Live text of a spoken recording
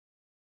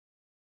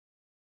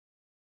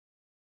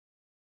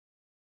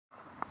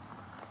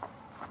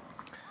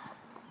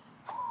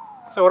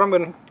So what I'm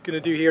going to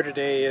do here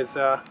today is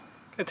going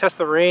to test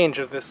the range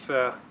of this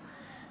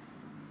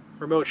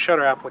remote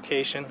shutter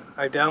application.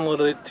 I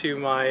downloaded it to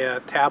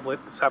my tablet.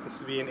 This happens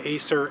to be an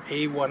Acer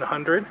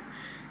A100,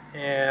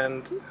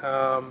 and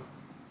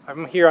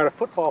I'm here at a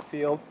football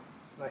field,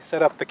 and I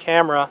set up the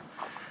camera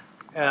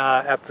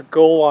at the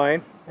goal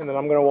line, and then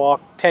I'm going to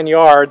walk 10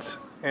 yards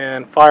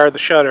and fire the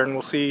shutter, and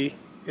we'll see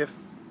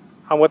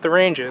what the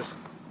range is.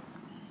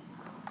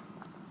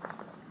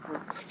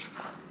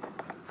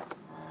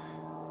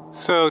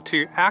 So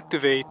to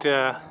activate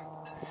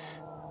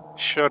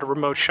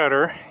remote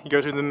shutter, you go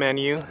through the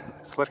menu,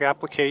 select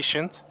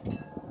applications,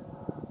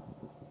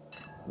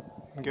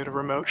 and go to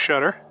remote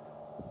shutter.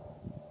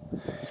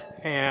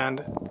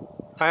 And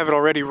I have it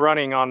already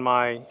running on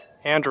my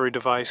Android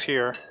device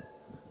here.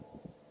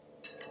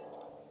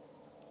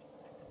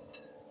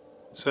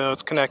 So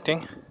it's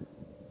connecting.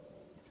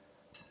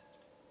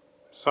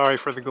 Sorry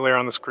for the glare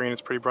on the screen,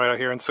 it's pretty bright out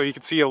here. And so you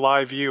can see a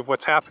live view of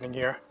what's happening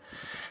here.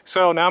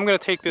 So now I'm going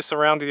to take this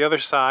around to the other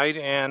side,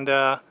 and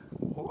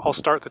I'll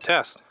start the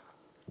test.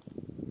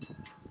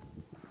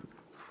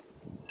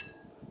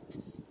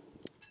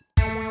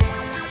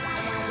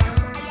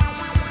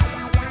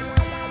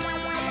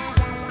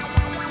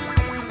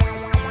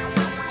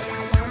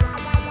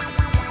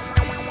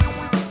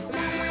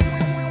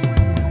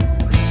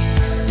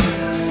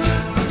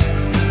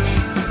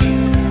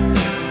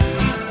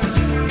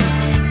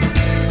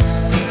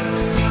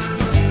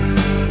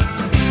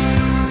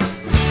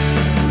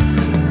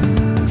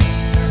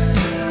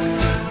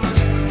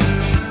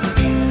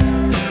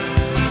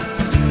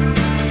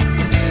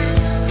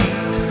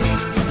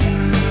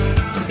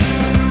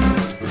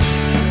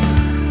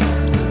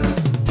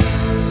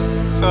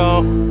 So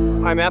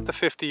I'm at the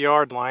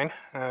 50-yard line.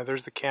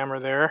 There's the camera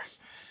there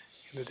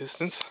in the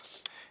distance.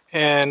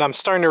 And I'm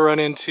starting to run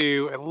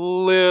into a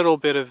little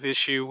bit of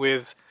issue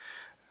with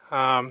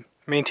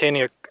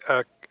maintaining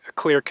a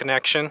clear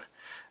connection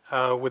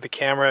with the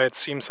camera. It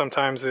seems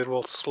sometimes it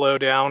will slow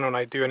down when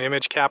I do an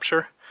image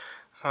capture.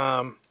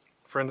 For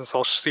instance,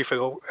 I'll see if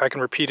I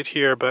can repeat it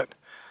here, but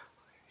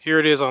here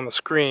it is on the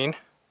screen.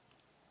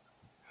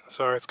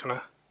 Sorry, it's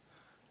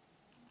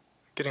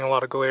getting a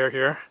lot of glare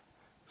here.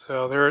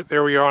 So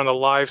there we are on the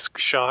live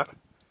shot.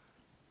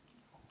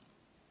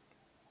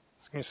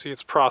 So you can see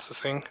it's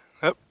processing.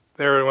 Oh,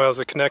 there it was,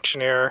 a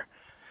connection error.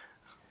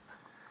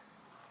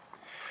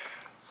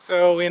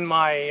 So in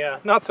my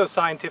not so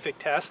scientific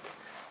test,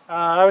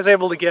 I was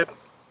able to get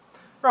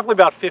roughly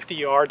about 50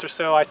 yards or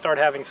so. I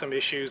started having some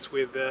issues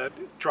with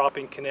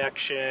dropping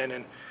connection,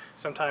 and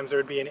sometimes there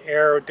would be an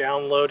error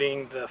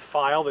downloading the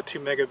file, the 2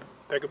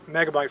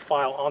 megabyte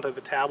file, onto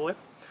the tablet.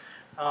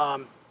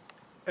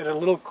 At a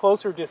little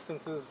closer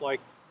distances, like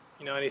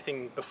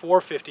anything before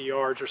 50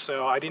 yards or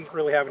so, I didn't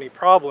really have any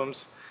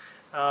problems.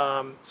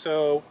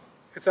 So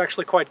it's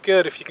actually quite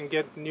good if you can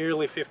get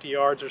nearly 50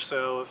 yards or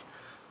so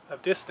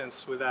of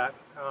distance with that.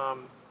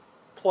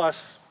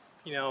 Plus,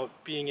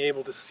 being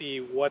able to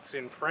see what's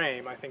in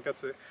frame. I think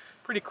that's a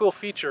pretty cool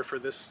feature for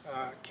this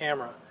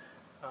camera.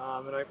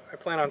 And I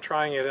plan on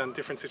trying it on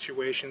different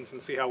situations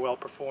and see how well it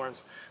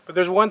performs. But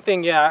there's one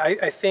thing,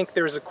 I think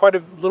there's quite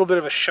a little bit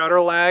of a shutter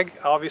lag,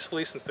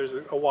 obviously, since there's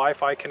a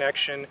Wi-Fi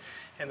connection,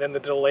 and then the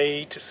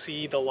delay to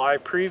see the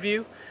live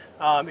preview.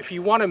 If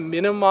you want to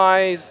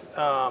minimize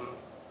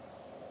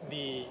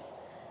the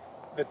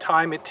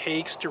time it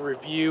takes to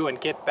review and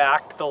get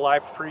back to the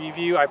live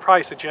preview, I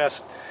probably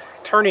suggest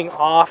turning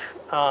off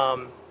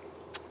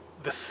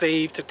the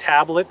save to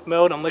tablet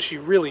mode, unless you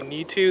really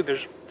need to.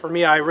 For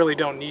me, I really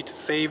don't need to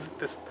save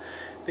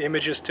the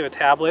images to a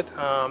tablet.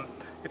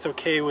 It's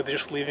okay with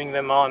just leaving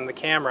them on the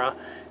camera,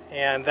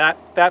 and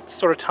that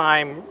sort of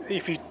time,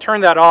 if you turn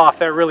that off,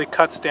 that really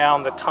cuts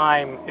down the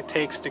time it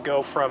takes to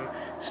go from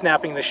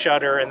snapping the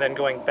shutter and then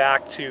going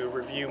back to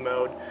review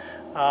mode.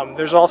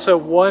 There's also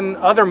one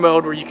other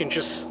mode where you can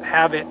just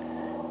have it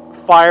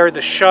fire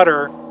the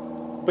shutter,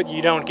 but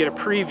you don't get a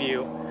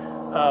preview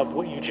of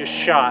what you just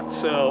shot.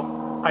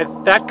 So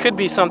that could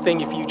be something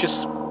if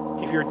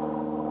you're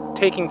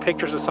taking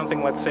pictures of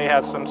something, let's say,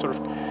 has some sort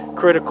of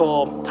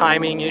critical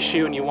timing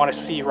issue and you want to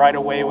see right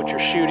away what you're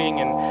shooting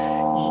and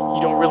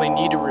you don't really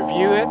need to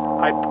review it,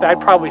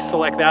 I'd probably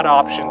select that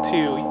option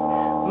too.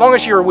 As long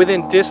as you're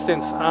within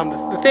distance.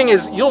 The thing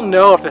is, you'll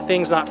know if the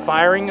thing's not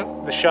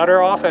firing the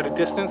shutter off at a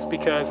distance,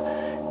 because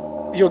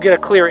you'll get a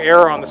clear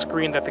error on the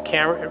screen that the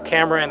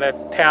camera and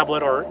that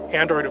tablet or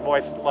Android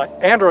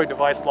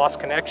device lost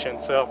connection.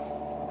 So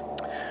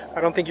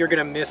I don't think you're going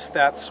to miss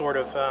that sort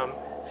of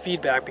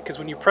feedback, because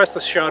when you press the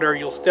shutter,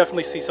 you'll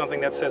definitely see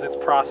something that says it's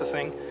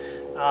processing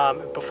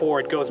before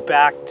it goes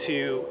back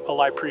to a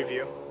live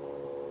preview.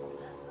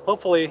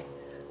 Hopefully,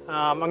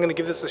 I'm going to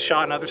give this a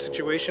shot in other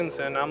situations,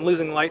 and I'm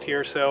losing light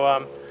here,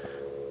 so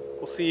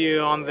we'll see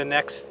you on the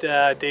next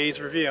day's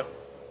review.